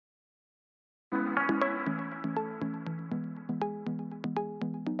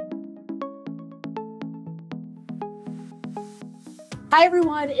Hi,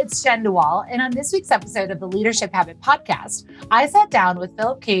 everyone. It's Jen Newell. And on this week's episode of the Leadership Habit Podcast, I sat down with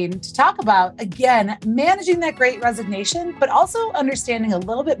Phillip Kane to talk about, again, managing that great resignation, but also understanding a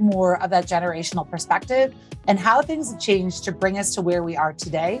little bit more of that generational perspective and how things have changed to bring us to where we are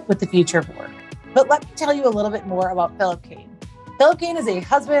today with the future of work. But let me tell you a little bit more about Phillip Kane. Phillip Kane is a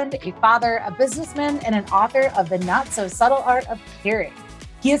husband, a father, a businessman, and an author of The Not So Subtle Art of Caring.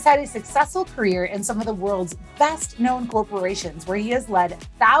 He has had a successful career in some of the world's best known corporations, where he has led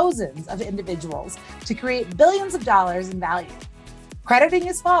thousands of individuals to create billions of dollars in value. Crediting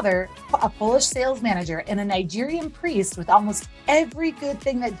his father, a Polish sales manager and a Nigerian priest, with almost every good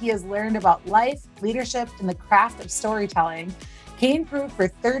thing that he has learned about life, leadership, and the craft of storytelling, Kane proved for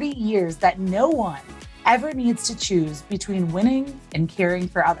 30 years that no one ever needs to choose between winning and caring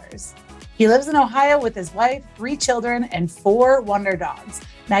for others. He lives in Ohio with his wife, 3 children, and 4 wonder dogs.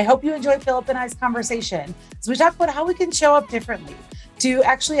 And I hope you enjoy Phillip and I's conversation as we talk about how we can show up differently to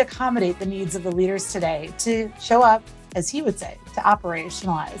actually accommodate the needs of the leaders today, to show up, as he would say, to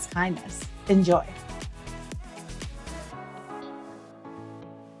operationalize kindness. Enjoy.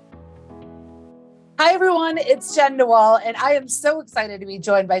 Hi, everyone. It's Jen Newell, and I am so excited to be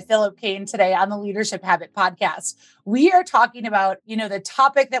joined by Phillip Kane today on the Leadership Habit Podcast. We are talking about, the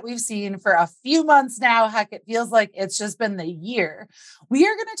topic that we've seen for a few months now. Heck, it feels like it's just been the year. We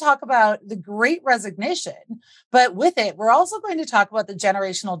are going to talk about the Great Resignation, but with it, we're also going to talk about the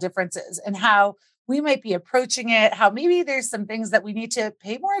generational differences and how we might be approaching it, how maybe there's some things that we need to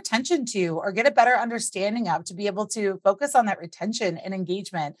pay more attention to or get a better understanding of to be able to focus on that retention and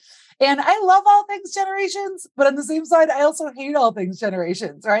engagement. And I love all things generations, but on the same side, I also hate all things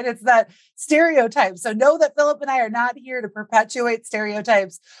generations, right? It's that stereotype. So know that Phillip and I are not here to perpetuate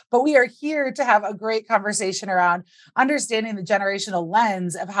stereotypes, but we are here to have a great conversation around understanding the generational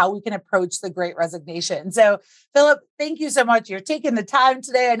lens of how we can approach the Great Resignation. So Phillip, thank you so much. You're taking the time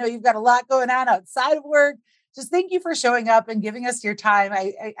today. I know you've got a lot going on outside of work. Just thank you for showing up and giving us your time.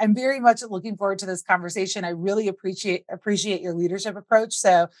 I'm very much looking forward to this conversation. I really appreciate your leadership approach.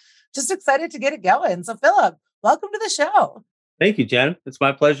 So just excited to get it going. So Phillip, welcome to the show. Thank you, Jen. It's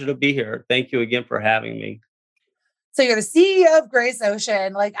my pleasure to be here. Thank you again for having me. So you're the CEO of Grace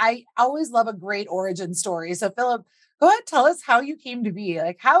Ocean. I always love a great origin story. So Phillip, go ahead, tell us how you came to be.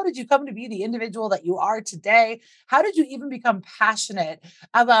 How did you come to be the individual that you are today? How did you even become passionate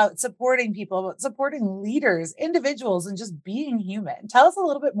about supporting people, about supporting leaders, individuals, and just being human? Tell us a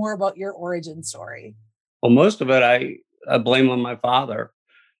little bit more about your origin story. Well, most of it I blame on my father.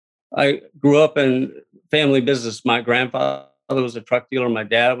 I grew up in family business. My grandfather was a truck dealer. My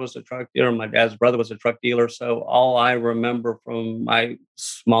dad was a truck dealer. My dad's brother was a truck dealer. So all I remember from my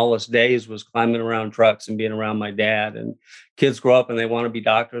smallest days was climbing around trucks and being around my dad. And kids grow up and they want to be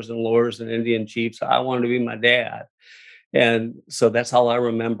doctors and lawyers and Indian chiefs. I wanted to be my dad. And so that's all I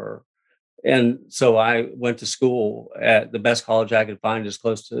remember. And so I went to school at the best college I could find as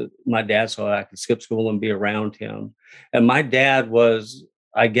close to my dad so I could skip school and be around him. And my dad was,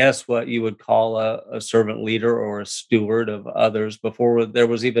 I guess, what you would call a servant leader or a steward of others before there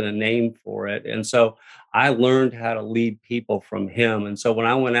was even a name for it. And so I learned how to lead people from him. And so when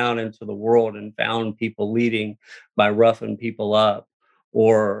I went out into the world and found people leading by roughing people up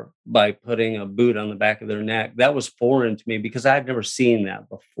or by putting a boot on the back of their neck, that was foreign to me because I'd never seen that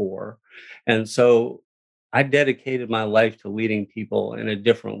before. And so I dedicated my life to leading people in a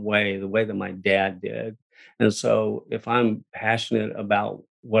different way, the way that my dad did. And so if I'm passionate about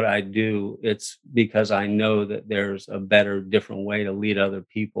what I do, it's because I know that there's a better, different way to lead other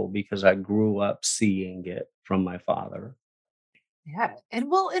people because I grew up seeing it from my father. Yeah. And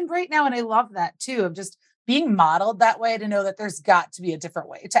right now, and I love that too, of just being modeled that way, to know that there's got to be a different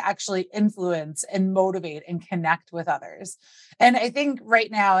way to actually influence and motivate and connect with others. And I think right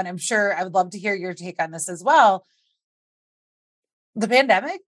now, and I'm sure I would love to hear your take on this as well, the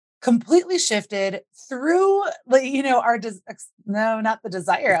pandemic completely shifted through not the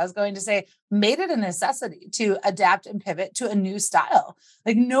desire. I was going to say, made it a necessity to adapt and pivot to a new style.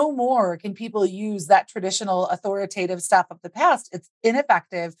 No more can people use that traditional authoritative stuff of the past. It's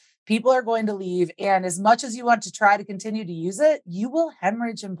ineffective. People are going to leave. And as much as you want to try to continue to use it, you will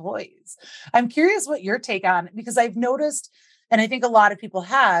hemorrhage employees. I'm curious what your take on, because I've noticed, and I think a lot of people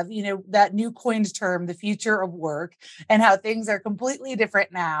have, that new coined term, the future of work, and how things are completely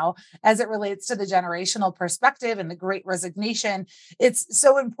different now as it relates to the generational perspective and the Great Resignation. It's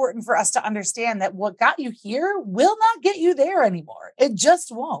so important for us to understand that what got you here will not get you there anymore. It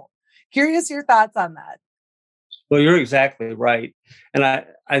just won't. Curious your thoughts on that. Well, you're exactly right. And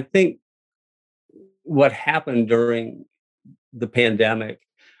I think what happened during the pandemic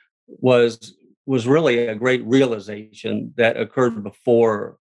was was really a great realization that occurred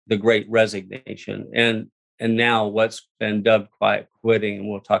before the great resignation. And now what's been dubbed quiet quitting, and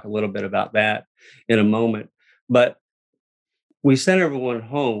we'll talk a little bit about that in a moment. But we sent everyone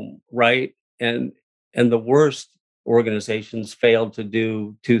home, right? And the worst organizations failed to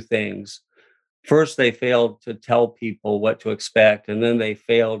do two things. First, they failed to tell people what to expect, and then they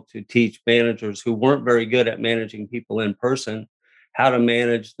failed to teach managers who weren't very good at managing people in person how to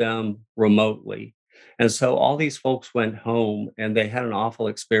manage them remotely. And so all these folks went home and they had an awful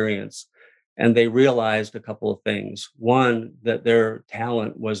experience. And they realized a couple of things. One, that their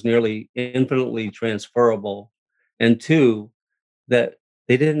talent was nearly infinitely transferable. And two, that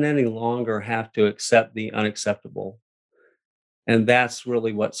they didn't any longer have to accept the unacceptable. And that's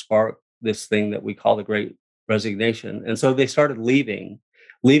really what sparked this thing that we call the Great Resignation. And so they started leaving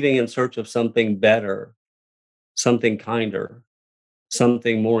in search of something better, something kinder,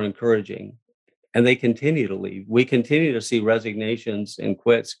 something more encouraging. And they continue to leave. We continue to see resignations and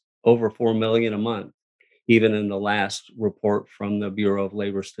quits over 4 million a month, even in the last report from the Bureau of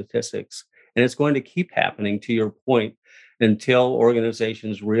Labor Statistics. And it's going to keep happening, to your point, until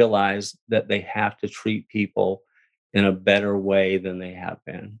organizations realize that they have to treat people in a better way than they have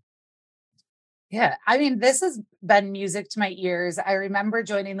been. Yeah. I mean, this has been music to my ears. I remember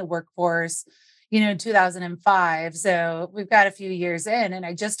joining the workforce, in 2005. So we've got a few years in. And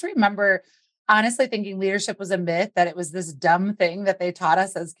I just remember honestly thinking leadership was a myth, that it was this dumb thing that they taught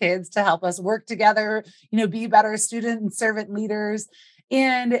us as kids to help us work together, be better student and servant leaders.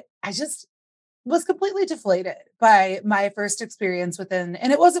 And I just was completely deflated by my first experience and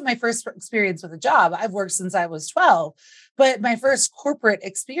it wasn't my first experience with a job. I've worked since I was 12, but my first corporate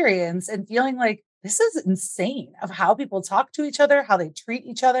experience and feeling like this is insane of how people talk to each other, how they treat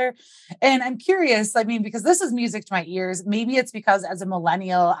each other. And I'm curious, I mean, because this is music to my ears, maybe it's because as a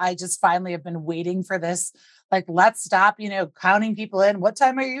millennial, I just finally have been waiting for this. Like, let's stop, counting people in. What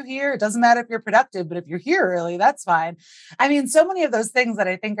time are you here? It doesn't matter if you're productive, but if you're here early, that's fine. I mean, so many of those things that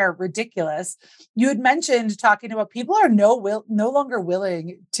I think are ridiculous. You had mentioned talking about people are no longer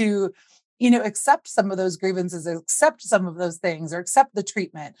willing to, accept some of those grievances, accept some of those things, or accept the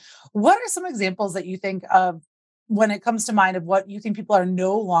treatment. What are some examples that you think of when it comes to mind of what you think people are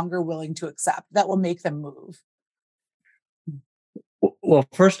no longer willing to accept that will make them move? Well,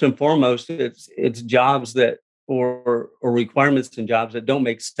 first and foremost, it's jobs that or requirements in jobs that don't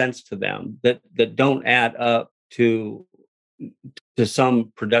make sense to them, that don't add up to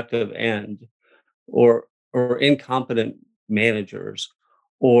some productive end, or incompetent managers,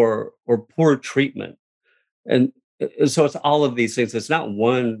 or poor treatment. And so it's all of these things. It's not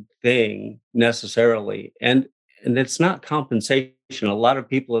one thing necessarily. And it's not compensation. A lot of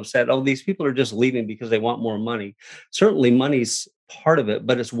people have said, oh, these people are just leaving because they want more money. Certainly money's part of it,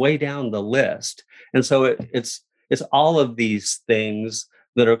 but it's way down the list. And so it's all of these things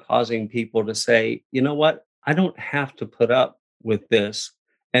that are causing people to say, you know what, I don't have to put up with this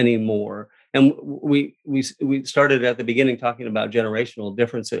anymore. And we started at the beginning talking about generational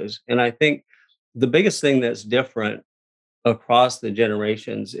differences. And I think the biggest thing that's different across the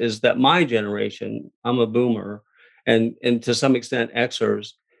generations is that my generation, I'm a boomer, and to some extent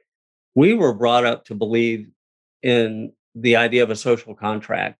Xers, we were brought up to believe in the idea of a social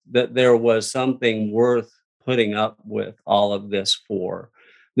contract, that there was something worth putting up with all of this for,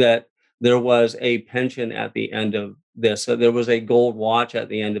 that there was a pension at the end of this, that there was a gold watch at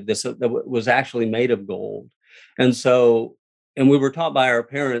the end of this that was actually made of gold. And so, and we were taught by our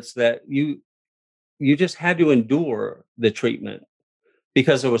parents that you just had to endure the treatment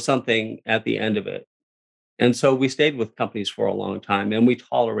because there was something at the end of it. And so we stayed with companies for a long time and we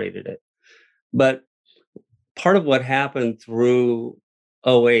tolerated it. But part of what happened through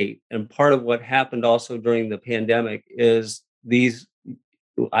 '08 and part of what happened also during the pandemic is these,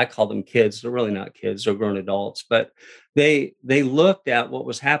 I call them kids, they're really not kids, they're grown adults, but they looked at what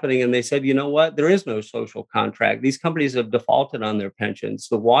was happening and they said, you know what, there is no social contract. These companies have defaulted on their pensions.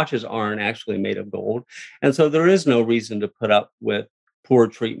 The watches aren't actually made of gold. And so there is no reason to put up with poor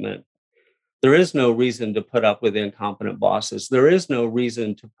treatment. There is no reason to put up with incompetent bosses. There is no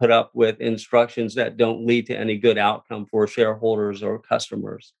reason to put up with instructions that don't lead to any good outcome for shareholders or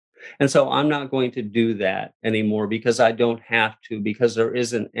customers. And so I'm not going to do that anymore because I don't have to, because there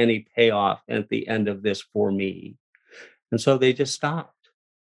isn't any payoff at the end of this for me. And so they just stopped.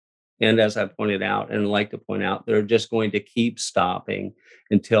 And as I pointed out, and like to point out, they're just going to keep stopping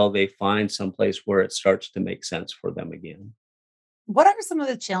until they find someplace where it starts to make sense for them again. What are some of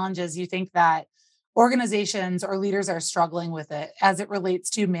the challenges you think that organizations or leaders are struggling with it as it relates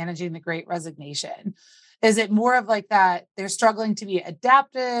to managing the great resignation? Is it more of like that they're struggling to be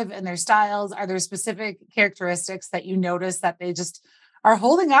adaptive in their styles? Are there specific characteristics that you notice that they just are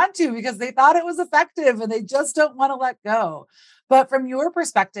holding on to because they thought it was effective and they just don't want to let go? But from your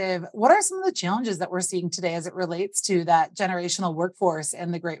perspective, what are some of the challenges that we're seeing today as it relates to that generational workforce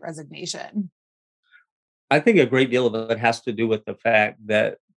and the Great Resignation? I think a great deal of it has to do with the fact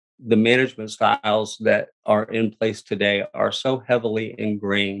that the management styles that are in place today are so heavily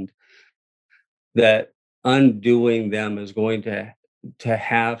ingrained that undoing them is going to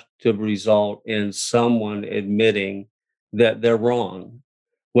have to result in someone admitting that they're wrong,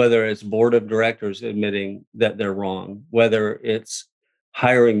 whether it's board of directors admitting that they're wrong, whether it's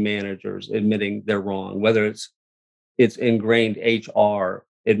hiring managers admitting they're wrong, whether it's ingrained HR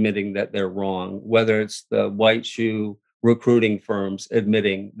admitting that they're wrong, whether it's the white shoe recruiting firms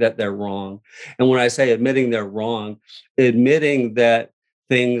admitting that they're wrong. And when I say admitting they're wrong, admitting that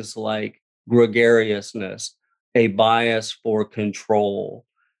things like gregariousness, a bias for control,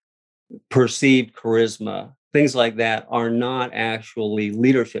 perceived charisma, things like that are not actually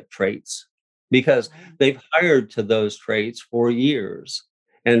leadership traits because they've hired to those traits for years.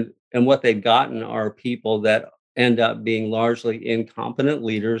 And what they've gotten are people that end up being largely incompetent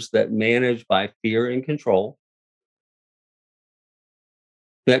leaders that manage by fear and control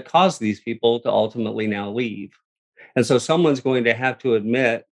that cause these people to ultimately now leave. And so someone's going to have to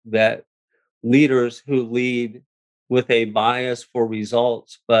admit that leaders who lead with a bias for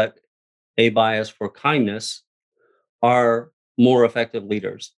results, but a bias for kindness are more effective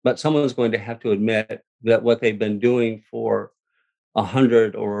leaders. But someone's going to have to admit that what they've been doing for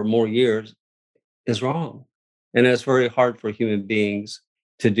 100 or more years is wrong. And it's very hard for human beings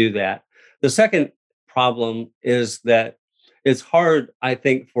to do that. The second problem is that it's hard, I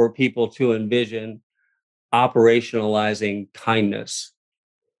think, for people to envision operationalizing kindness.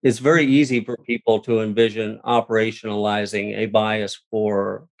 It's very easy for people to envision operationalizing a bias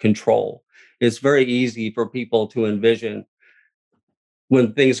for control. It's very easy for people to envision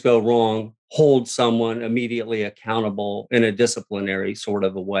when things go wrong, hold someone immediately accountable in a disciplinary sort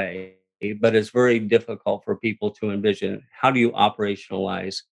of a way. But it's very difficult for people to envision how do you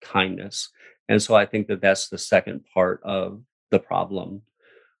operationalize kindness? And so I think that that's the second part of the problem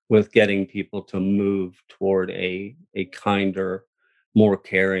with getting people to move toward a kinder, more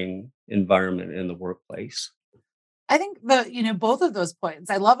caring environment in the workplace. I think both of those points.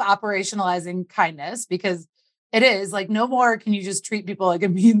 I love operationalizing kindness because it is like no more can you just treat people like a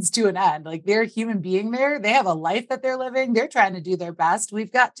means to an end. Like they're a human being there. They have a life that they're living. They're trying to do their best.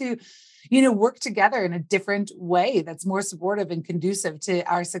 We've got to, work together in a different way that's more supportive and conducive to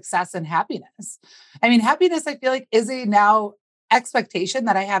our success and happiness. I mean, happiness, I feel like, is a now expectation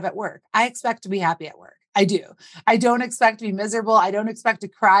that I have at work. I expect to be happy at work. I do. I don't expect to be miserable. I don't expect to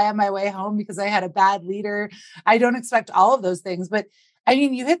cry on my way home because I had a bad leader. I don't expect all of those things. But I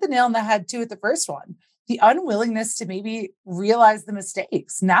mean, you hit the nail on the head too with the first one, the unwillingness to maybe realize the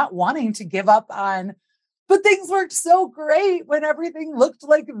mistakes, not wanting to give up on, but things worked so great when everything looked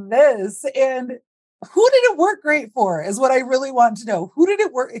like this. And who did it work great for is what I really want to know. Who did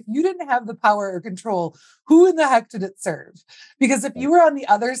it work? If you didn't have the power or control, who in the heck did it serve? Because if you were on the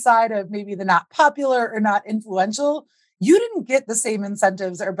other side of maybe the not popular or not influential, you didn't get the same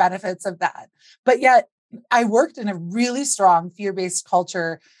incentives or benefits of that. But yet I worked in a really strong fear-based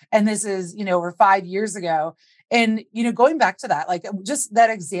culture. And this is, over 5 years ago. And, going back to that, like just that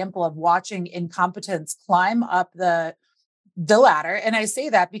example of watching incompetence climb up the ladder. And I say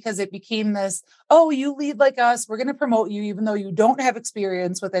that because it became this, oh, you lead like us. We're going to promote you, even though you don't have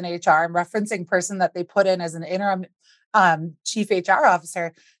experience within HR. I'm referencing person that they put in as an interim chief HR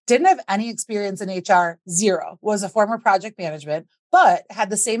officer, didn't have any experience in HR, zero, was a former project management, but had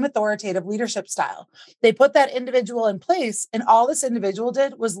the same authoritative leadership style. They put that individual in place, and all this individual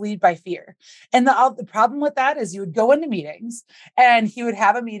did was lead by fear. And the problem with that is you would go into meetings and he would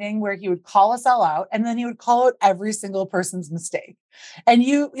have a meeting where he would call us all out, and then he would call out every single person's mistake. And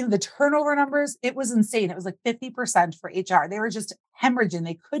the turnover numbers, it was insane. It was like 50% for HR. They were just hemorrhaging.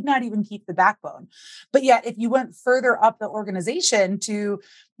 They could not even keep the backbone. But yet, if you went further up the organization to,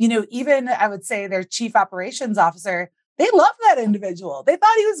 even I would say their chief operations officer, they loved that individual. They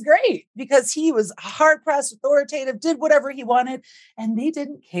thought he was great because he was hard pressed, authoritative, did whatever he wanted. And they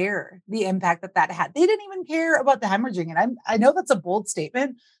didn't care the impact that had. They didn't even care about the hemorrhaging. And I know that's a bold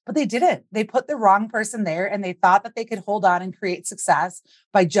statement, but they didn't. They put the wrong person there and they thought that they could hold on and create success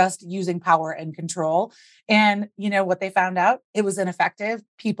by just using power and control. And what they found out? It was ineffective.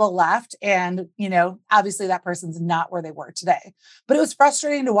 People left. And, obviously that person's not where they were today. But it was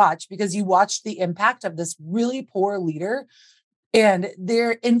frustrating to watch because you watched the impact of this really poor leader and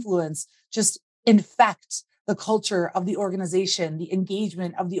their influence just infect the culture of the organization, the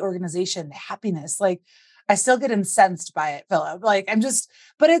engagement of the organization, the happiness. Like, I still get incensed by it, Phillip. Like,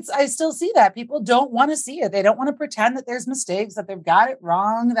 I still see that people don't want to see it. They don't want to pretend that there's mistakes, that they've got it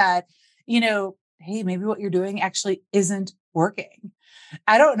wrong, that, hey, maybe what you're doing actually isn't working.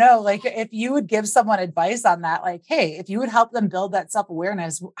 I don't know, like, if you would give someone advice on that, like, hey, if you would help them build that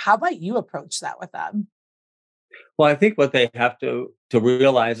self-awareness, how might you approach that with them? Well, I think what they have to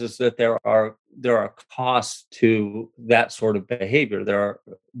realize is that there are costs to that sort of behavior.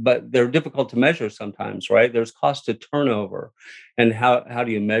 But they're difficult to measure sometimes, right? There's cost to turnover, and how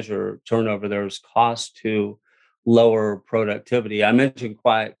do you measure turnover? There's cost to lower productivity. I mentioned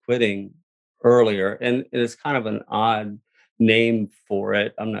quiet quitting earlier, and it's kind of an odd name for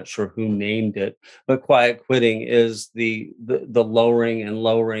it. I'm not sure who named it, but quiet quitting is the lowering and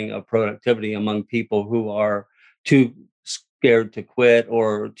lowering of productivity among people who are too scared to quit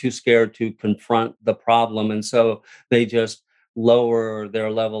or too scared to confront the problem. And so they just lower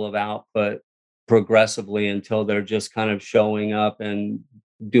their level of output progressively until they're just kind of showing up and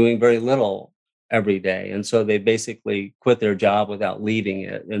doing very little every day. And so they basically quit their job without leaving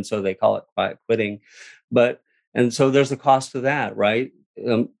it. And so they call it quiet quitting. But, and so there's a cost to that, right?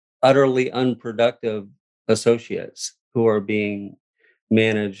 Utterly unproductive associates who are being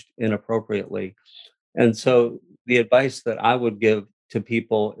managed inappropriately. And so the advice that I would give to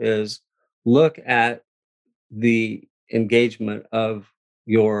people is look at the engagement of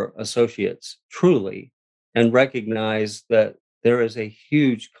your associates truly and recognize that there is a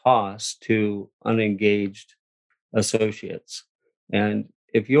huge cost to unengaged associates. And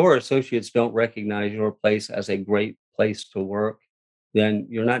if your associates don't recognize your place as a great place to work, then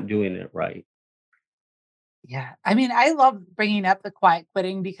you're not doing it right. Yeah. I mean, I love bringing up the quiet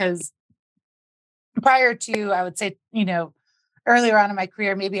quitting because prior to, I would say, earlier on in my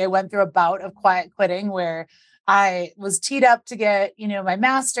career, maybe I went through a bout of quiet quitting where I was teed up to get, my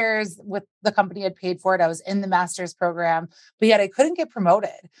master's with the company had paid for it. I was in the master's program, but yet I couldn't get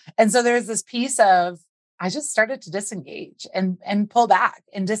promoted. And so there's this piece of, I just started to disengage and pull back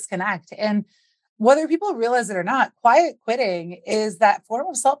and disconnect. And whether people realize it or not, quiet quitting is that form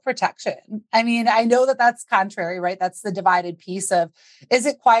of self-protection. I mean, I know that that's contrary, right? That's the divided piece of, is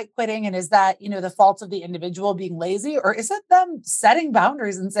it quiet quitting? And is that, the fault of the individual being lazy, or is it them setting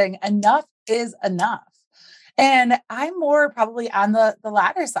boundaries and saying enough is enough? And I'm more probably on the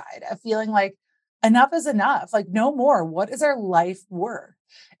latter side of feeling like enough is enough, like no more. What is our life worth?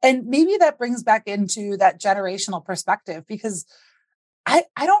 And maybe that brings back into that generational perspective because I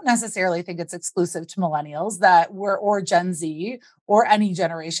don't necessarily think it's exclusive to millennials or Gen Z or any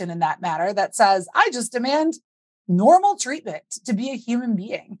generation in that matter that says, I just demand normal treatment to be a human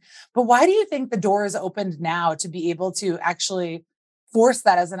being. But why do you think the door is opened now to be able to actually force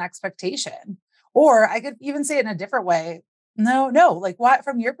that as an expectation? Or I could even say it in a different way. No, like what,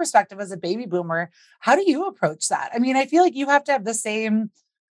 from your perspective as a baby boomer, how do you approach that? I mean, I feel like you have to have the same.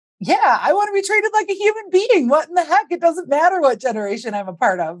 Yeah, I want to be treated like a human being. What in the heck? It doesn't matter what generation I'm a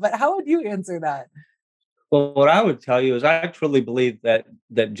part of, but how would you answer that? Well, what I would tell you is I truly believe that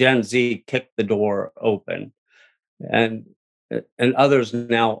Gen Z kicked the door open, and and others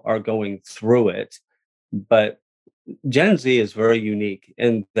now are going through it. But Gen Z is very unique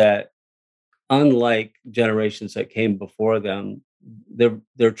in that, unlike generations that came before them,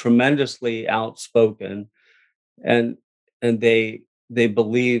 they're tremendously outspoken, and they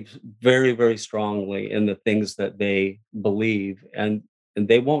believe very, very strongly in the things that they believe, and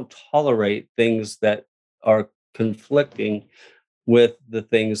they won't tolerate things that are conflicting with the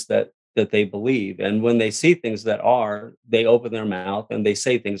things that they believe. And when they see things that are, they open their mouth and they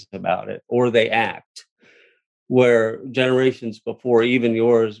say things about it, or they act. Where generations before, even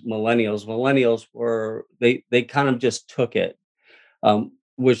yours, millennials were, they kind of just took it,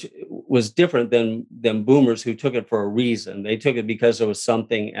 which was different than boomers who took it for a reason. They took it because there was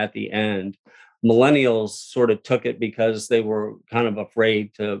something at the end. Millennials sort of took it because they were kind of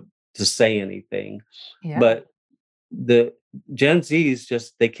afraid to say anything. Yeah. But the Gen Zs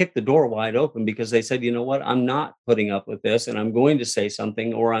just, they kicked the door wide open because they said, you know what, I'm not putting up with this, and I'm going to say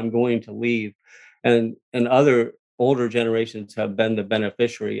something, or I'm going to leave. And other older generations have been the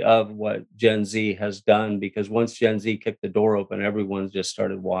beneficiary of what Gen Z has done, because once Gen Z kicked the door open, everyone's just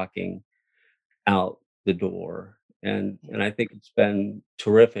started walking out the door. And I think it's been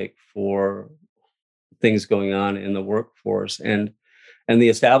terrific for things going on in the workforce. And the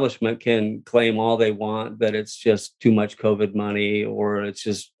establishment can claim all they want that it's just too much COVID money, or it's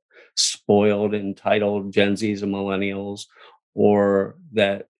just spoiled, entitled Gen Zs and millennials, or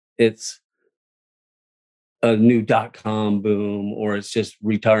that it's a new .com boom, or it's just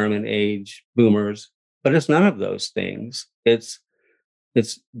retirement age boomers, but it's none of those things. It's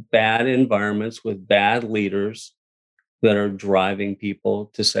bad environments with bad leaders that are driving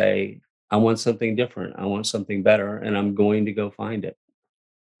people to say, I want something different. I want something better, and I'm going to go find it.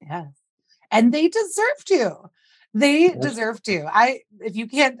 Yes. And they deserve to. They Yes. deserve to. If you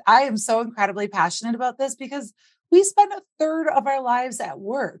can't, I am so incredibly passionate about this because we spend a third of our lives at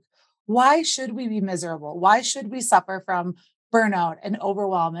work. Why should we be miserable? Why should we suffer from burnout and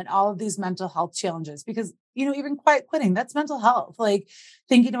overwhelm and all of these mental health challenges? Because, even quiet quitting, that's mental health. Like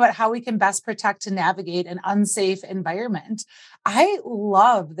thinking about how we can best protect and navigate an unsafe environment. I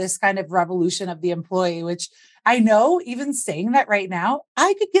love this kind of revolution of the employee, which I know even saying that right now,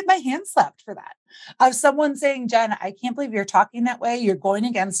 I could get my hand slapped for that. Of someone saying, Jen, I can't believe you're talking that way. You're going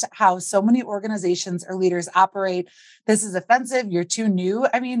against how so many organizations or leaders operate. This is offensive. You're too new.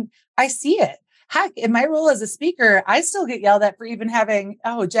 I mean, I see it. Heck, in my role as a speaker, I still get yelled at for even having,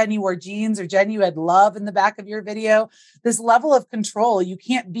 oh, Jen, you wore jeans, or Jen, you had love in the back of your video. This level of control, you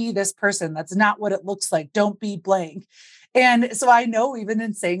can't be this person. That's not what it looks like. Don't be blank. And so I know even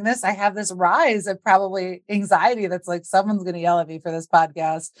in saying this, I have this rise of probably anxiety that's like, someone's going to yell at me for this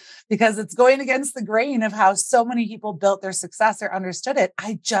podcast because it's going against the grain of how so many people built their success or understood it.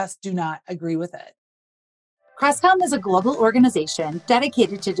 I just do not agree with it. Crestcom is a global organization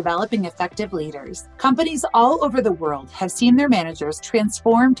dedicated to developing effective leaders. Companies all over the world have seen their managers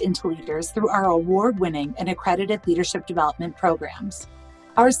transformed into leaders through our award-winning and accredited leadership development programs.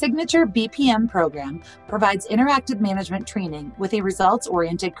 Our signature BPM program provides interactive management training with a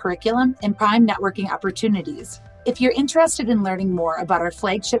results-oriented curriculum and prime networking opportunities. If you're interested in learning more about our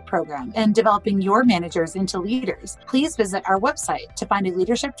flagship program and developing your managers into leaders, please visit our website to find a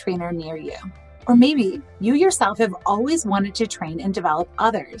leadership trainer near you. Or maybe you yourself have always wanted to train and develop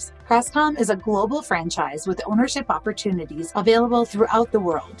others. Crestcom is a global franchise with ownership opportunities available throughout the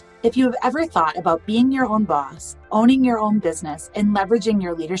world. If you have ever thought about being your own boss, owning your own business, and leveraging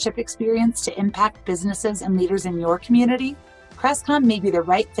your leadership experience to impact businesses and leaders in your community, Crestcom may be the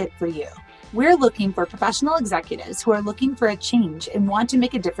right fit for you. We're looking for professional executives who are looking for a change and want to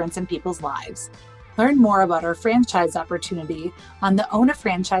make a difference in people's lives. Learn more about our franchise opportunity on the Own a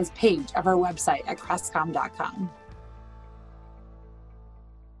Franchise page of our website at crestcom.com.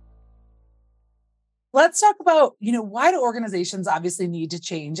 Let's talk about, why do organizations obviously need to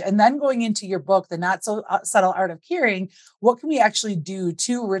change? And then going into your book, The Not So Subtle Art of Caring, what can we actually do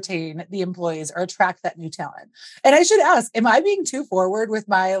to retain the employees or attract that new talent? And I should ask, am I being too forward with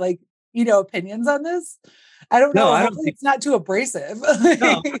my opinions on this? I don't know. No, I don't Hopefully think. it's not too abrasive.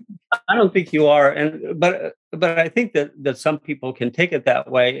 No, I don't think you are, but I think that some people can take it that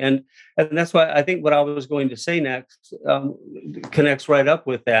way, and that's why I think what I was going to say next connects right up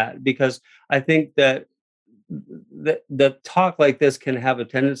with that, because I think that the talk like this can have a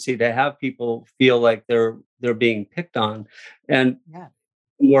tendency to have people feel like they're being picked on, and Yeah.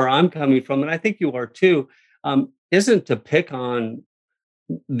 where I'm coming from, and I think you are too, isn't to pick on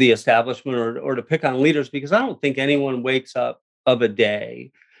the establishment or to pick on leaders, because I don't think anyone wakes up of a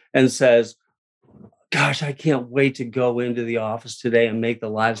day and says, gosh, I can't wait to go into the office today and make the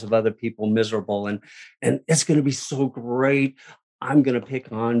lives of other people miserable. And it's going to be so great. I'm going to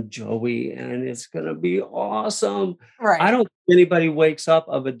pick on Joey and it's going to be awesome. Right. I don't think anybody wakes up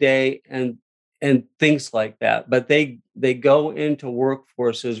of a day and thinks like that, but they go into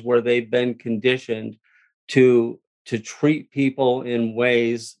workforces where they've been conditioned to treat people in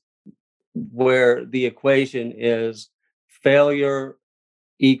ways where the equation is failure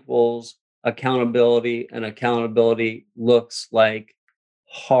equals accountability, and accountability looks like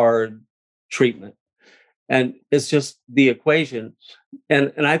hard treatment. And it's just the equation.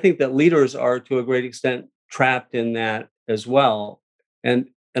 And I think that leaders are to a great extent trapped in that as well. And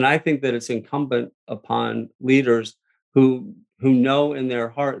I think that it's incumbent upon leaders who know in their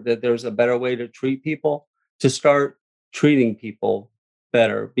heart that there's a better way to treat people to start treating people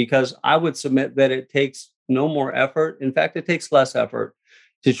better. Because I would submit that it takes no more effort. In fact, it takes less effort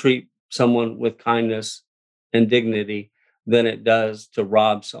to treat someone with kindness and dignity than it does to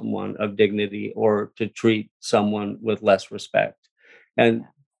rob someone of dignity or to treat someone with less respect. And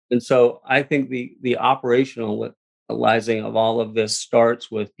and so I think the operationalizing of all of this starts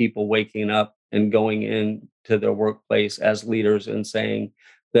with people waking up and going into their workplace as leaders and saying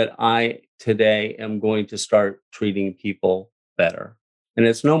that I today am going to start treating people better. And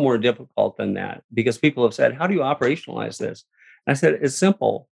it's no more difficult than that, because people have said, how do you operationalize this? I said, it's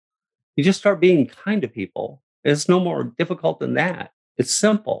simple. You just start being kind to people. It's no more difficult than that. It's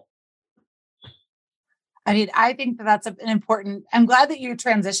simple. I mean, I think that that's an important, I'm glad that you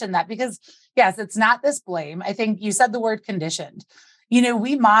transitioned that because, yes, it's not this blame. I think you said the word conditioned.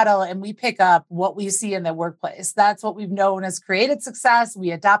 We model and we pick up what we see in the workplace. That's what we've known as created success.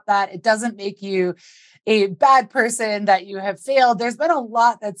 We adopt that. It doesn't make you a bad person that you have failed. There's been a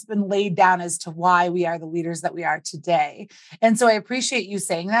lot that's been laid down as to why we are the leaders that we are today. And so I appreciate you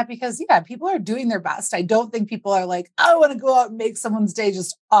saying that because, yeah, people are doing their best. I don't think people are like, I want to go out and make someone's day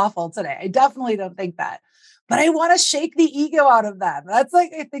just awful today. I definitely don't think that. But I want to shake the ego out of them. That's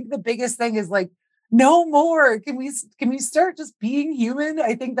like, I think the biggest thing is like, no more. Can we start just being human?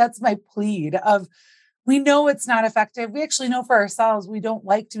 I think that's my plead of we know it's not effective. We actually know for ourselves we don't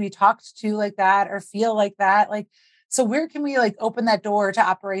like to be talked to like that or feel like that. Like, so where can we like open that door to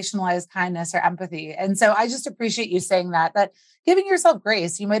operationalize kindness or empathy? And so I just appreciate you saying that giving yourself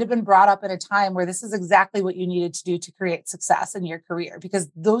grace, you might have been brought up in a time where this is exactly what you needed to do to create success in your career because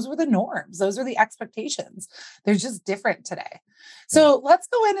those were the norms. Those are the expectations. They're just different today. So let's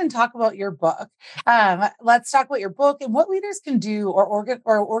go in and talk about your book. Let's talk about your book and what leaders can do or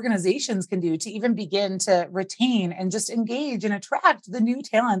organizations can do to even begin to retain and just engage and attract the new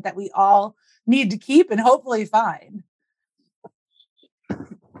talent that we all need to keep and hopefully find.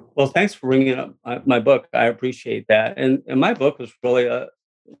 Well, thanks for bringing up my book. I appreciate that. And my book was really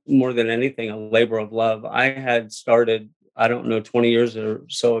more than anything, a labor of love. I had started, I don't know, 20 years or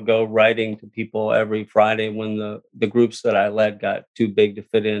so ago, writing to people every Friday when the groups that I led got too big to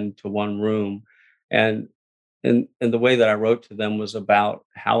fit into one room. And and the way that I wrote to them was about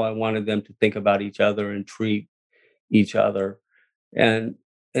how I wanted them to think about each other and treat each other. And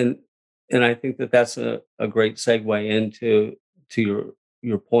and and I think that that's a great segue into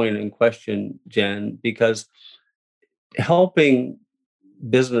your point in question, Jen, because helping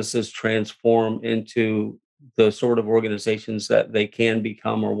businesses transform into the sort of organizations that they can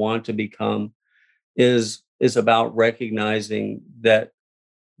become or want to become is about recognizing that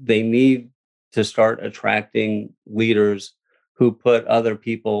they need to start attracting leaders who put other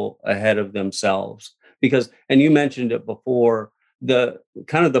people ahead of themselves. Because, and you mentioned it before, the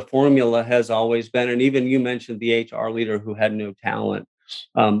kind of the formula has always been, and even you mentioned the HR leader who had no talent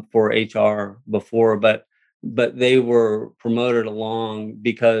for HR before, but they were promoted along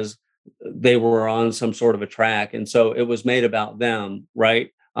because they were on some sort of a track, and so it was made about them, right?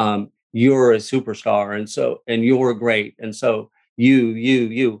 You're a superstar, and you're great, and so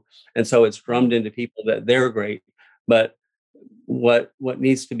you, and so it's drummed into people that they're great. But what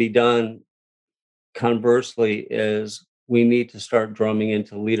needs to be done conversely is we need to start drumming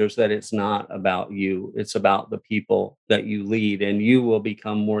into leaders that it's not about you, it's about the people that you lead, and you will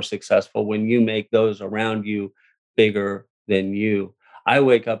become more successful when you make those around you bigger than you. I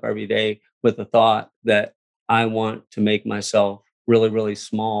wake up every day with the thought that I want to make myself really, really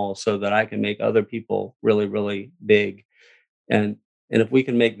small so that I can make other people really, really big. And if we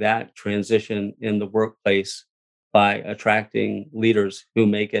can make that transition in the workplace by attracting leaders who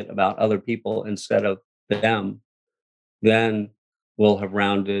make it about other people instead of them, then we'll have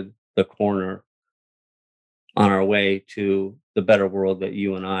rounded the corner on our way to the better world that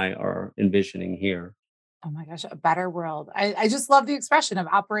you and I are envisioning here. Oh my gosh, a better world. I just love the expression of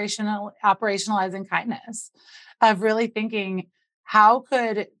operationalizing kindness, of really thinking how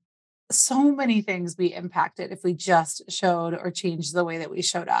could so many things be impacted if we just showed or changed the way that we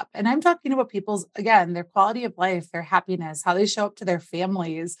showed up. And I'm talking about people's, again, their quality of life, their happiness, how they show up to their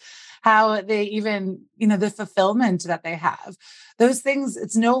families, how they even, the fulfillment that they have. Those things,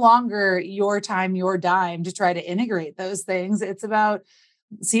 it's no longer your time, your dime to try to integrate those things. It's about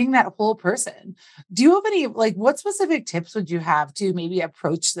seeing that whole person. Do you have any, like, what specific tips would you have to maybe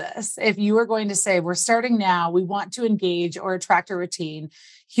approach this? If you were going to say, we're starting now, we want to engage or attract or retain,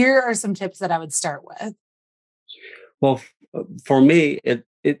 here are some tips that I would start with. Well, for me,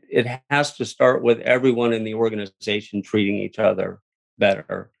 it has to start with everyone in the organization treating each other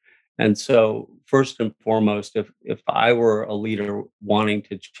better. And so, first and foremost, if I were a leader wanting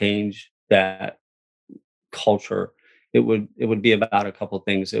to change that culture, it would be about a couple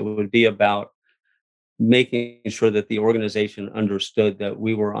things. It would be about making sure that the organization understood that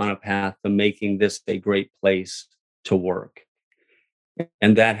we were on a path to making this a great place to work.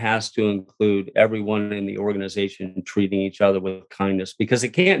 And that has to include everyone in the organization treating each other with kindness, because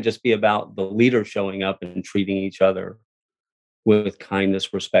it can't just be about the leader showing up and treating each other with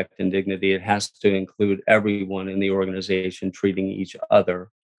kindness, respect, and dignity. It has to include everyone in the organization treating each other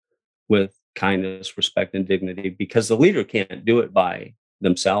with kindness, respect, and dignity, because the leader can't do it by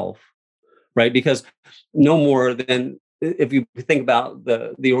themselves, right? Because no more than if you think about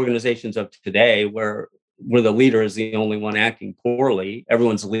the organizations of today where the leader is the only one acting poorly,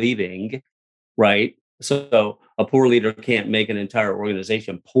 everyone's leaving, right? So a poor leader can't make an entire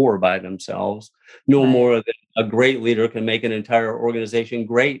organization poor by themselves, no Right. more than a great leader can make an entire organization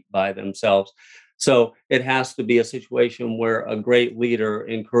great by themselves. So it has to be a situation where a great leader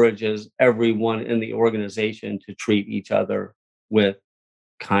encourages everyone in the organization to treat each other with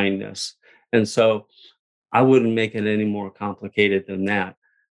kindness. And so I wouldn't make it any more complicated than that.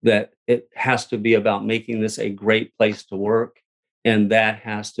 That it has to be about making this a great place to work. And that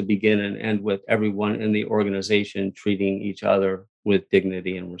has to begin and end with everyone in the organization treating each other with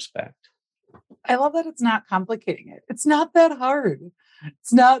dignity and respect. I love that it's not complicating it. It's not that hard.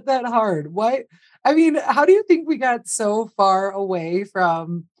 It's not that hard. What I mean, how do you think we got so far away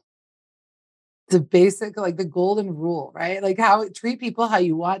from the basic, like the golden rule, right? Like how treat people how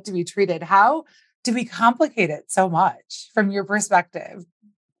you want to be treated. How do we complicate it so much from your perspective?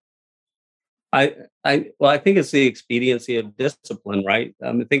 I think it's the expediency of discipline, right?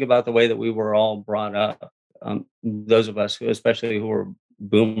 Think about the way that we were all brought up. Those of us who, especially who were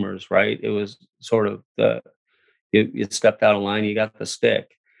boomers, right? It was sort of you stepped out of line, you got the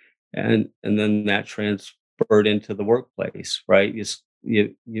stick, and then that transferred into the workplace, right?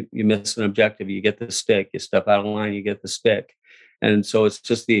 You miss an objective, you get the stick. You step out of line, you get the stick, and so it's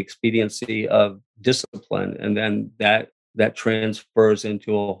just the expediency of discipline, and then that transfers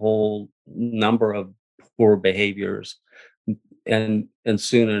into a whole number of poor behaviors, and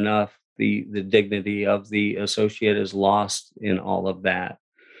soon enough, the dignity of the associate is lost in all of that.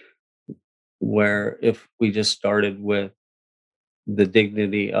 Where if we just started with the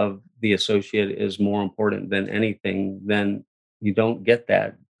dignity of the associate is more important than anything, then you don't get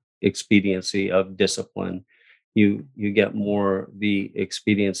that expediency of discipline. You get more the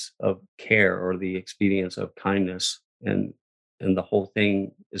expedience of care or the expedience of kindness, and the whole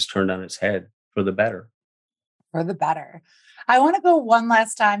thing is turned on its head for the better. For the better. I want to go one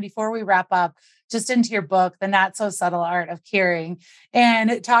last time before we wrap up, just into your book, The Not So Subtle Art of Caring,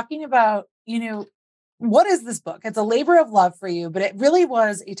 and talking about, what is this book? It's a labor of love for you, but it really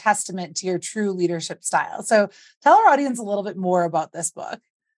was a testament to your true leadership style. So tell our audience a little bit more about this book.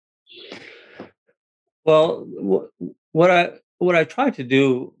 Well, what I tried to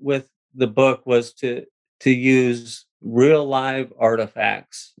do with the book was to use real live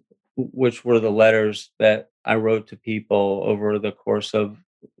artifacts, which were the letters that I wrote to people over the course of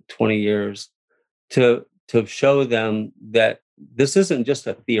 20 years, to show them that this isn't just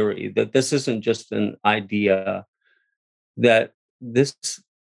a theory, that this isn't just an idea, that this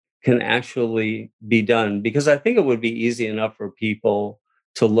can actually be done. Because I think it would be easy enough for people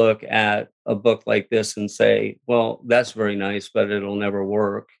to look at a book like this and say, well, that's very nice, but it'll never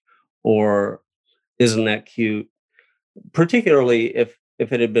work. Or isn't that cute? Particularly if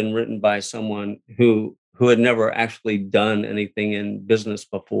it had been written by someone who had never actually done anything in business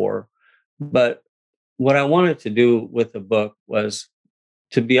before. But what I wanted to do with the book was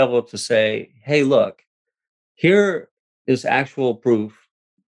to be able to say, hey, look, here is actual proof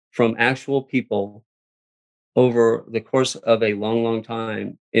from actual people over the course of a long, long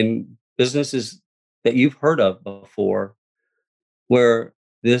time in businesses that you've heard of before, where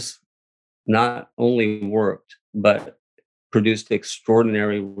this not only worked, but produced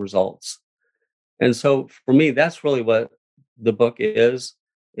extraordinary results. And so for me, that's really what the book is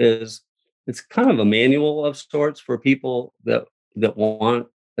it's kind of a manual of sorts for people that want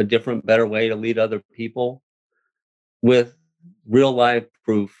a different, better way to lead other people, with real life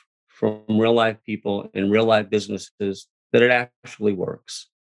proof from real life people in real life businesses that it actually works.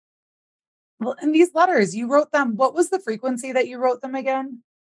 Well, in these letters, you wrote them. What was the frequency that you wrote them again?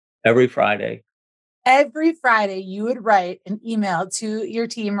 Every Friday. Every Friday, you would write an email to your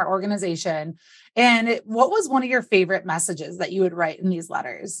team or organization. And what was one of your favorite messages that you would write in these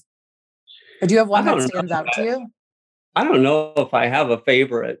letters? Or do you have I one that don't know. stands out to you? I don't know if I have a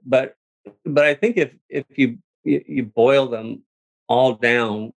favorite, but I think if you boil them all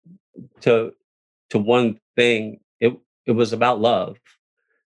down to one thing, it was about love.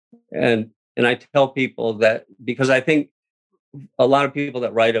 And I tell people that because I think a lot of people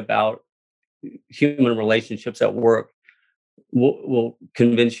that write about human relationships at work will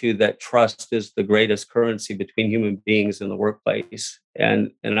convince you that trust is the greatest currency between human beings in the workplace.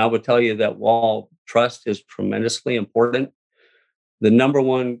 And I would tell you that while trust is tremendously important, the number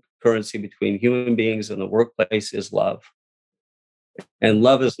one currency between human beings in the workplace is love. And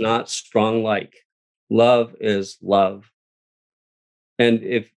love is not strong like. Love is love. And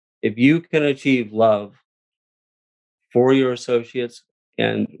if you can achieve love for your associates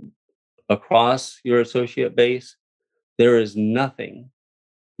and across your associate base, there is nothing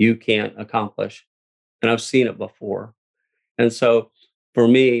you can't accomplish. And I've seen it before. And so for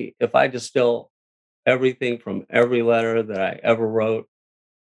me, if I distill everything from every letter that I ever wrote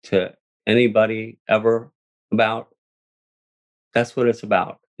to anybody ever about, that's what it's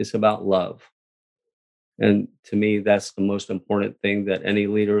about. It's about love. And to me, that's the most important thing that any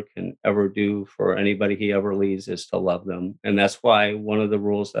leader can ever do for anybody he ever leads is to love them. And that's why one of the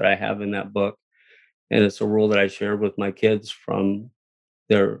rules that I have in that book, and it's a rule that I shared with my kids from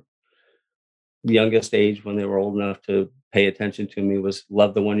their youngest age when they were old enough to pay attention to me, was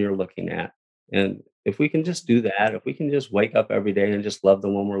love the one you're looking at. And if we can just do that, if we can just wake up every day and just love the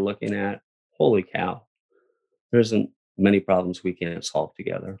one we're looking at, holy cow, there isn't many problems we can't solve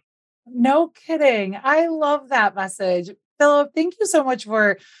together. No kidding. I love that message. Phillip, thank you so much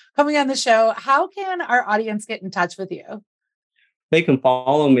for coming on the show. How can our audience get in touch with you? They can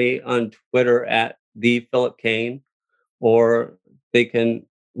follow me on Twitter at the Phillip Kane, or they can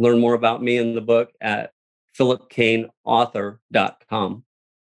learn more about me in the book at philipkaneauthor.com.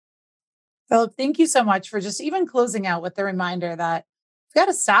 Phillip, thank you so much for just even closing out with the reminder that you've got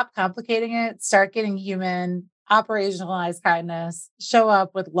to stop complicating it, start getting human, operationalize kindness, show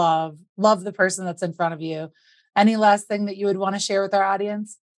up with love, love the person that's in front of you. Any last thing that you would want to share with our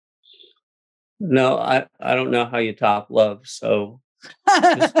audience? No, I don't know how you top love. So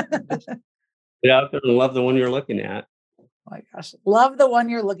just get out there and love the one you're looking at. Oh my gosh. Love the one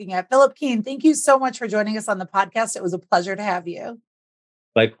you're looking at. Phillip Kane, thank you so much for joining us on the podcast. It was a pleasure to have you.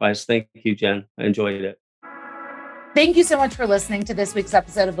 Likewise. Thank you, Jen. I enjoyed it. Thank you so much for listening to this week's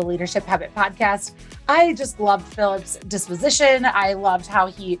episode of the Leadership Habit Podcast. I just loved Phillip's disposition. I loved how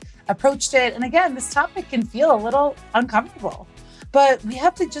he approached it. And again, this topic can feel a little uncomfortable, but we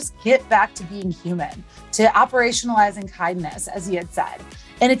have to just get back to being human, to operationalizing kindness, as he had said.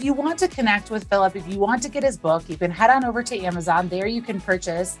 And if you want to connect with Phillip, if you want to get his book, you can head on over to Amazon. There you can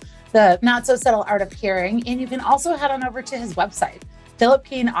purchase The Not So Subtle Art of Caring. And you can also head on over to his website,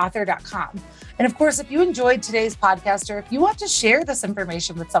 philipkaneauthor.com. And of course, if you enjoyed today's podcast, or if you want to share this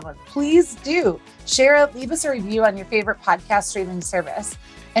information with someone, please do share it. Leave us a review on your favorite podcast streaming service.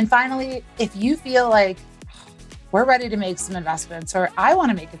 And finally, if you feel like we're ready to make some investments, or I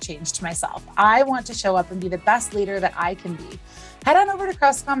want to make a change to myself, I want to show up and be the best leader that I can be, head on over to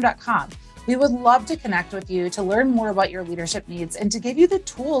crestcom.com. We would love to connect with you to learn more about your leadership needs and to give you the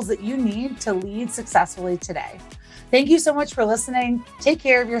tools that you need to lead successfully today. Thank you so much for listening. Take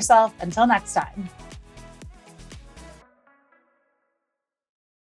care of yourself. Until next time.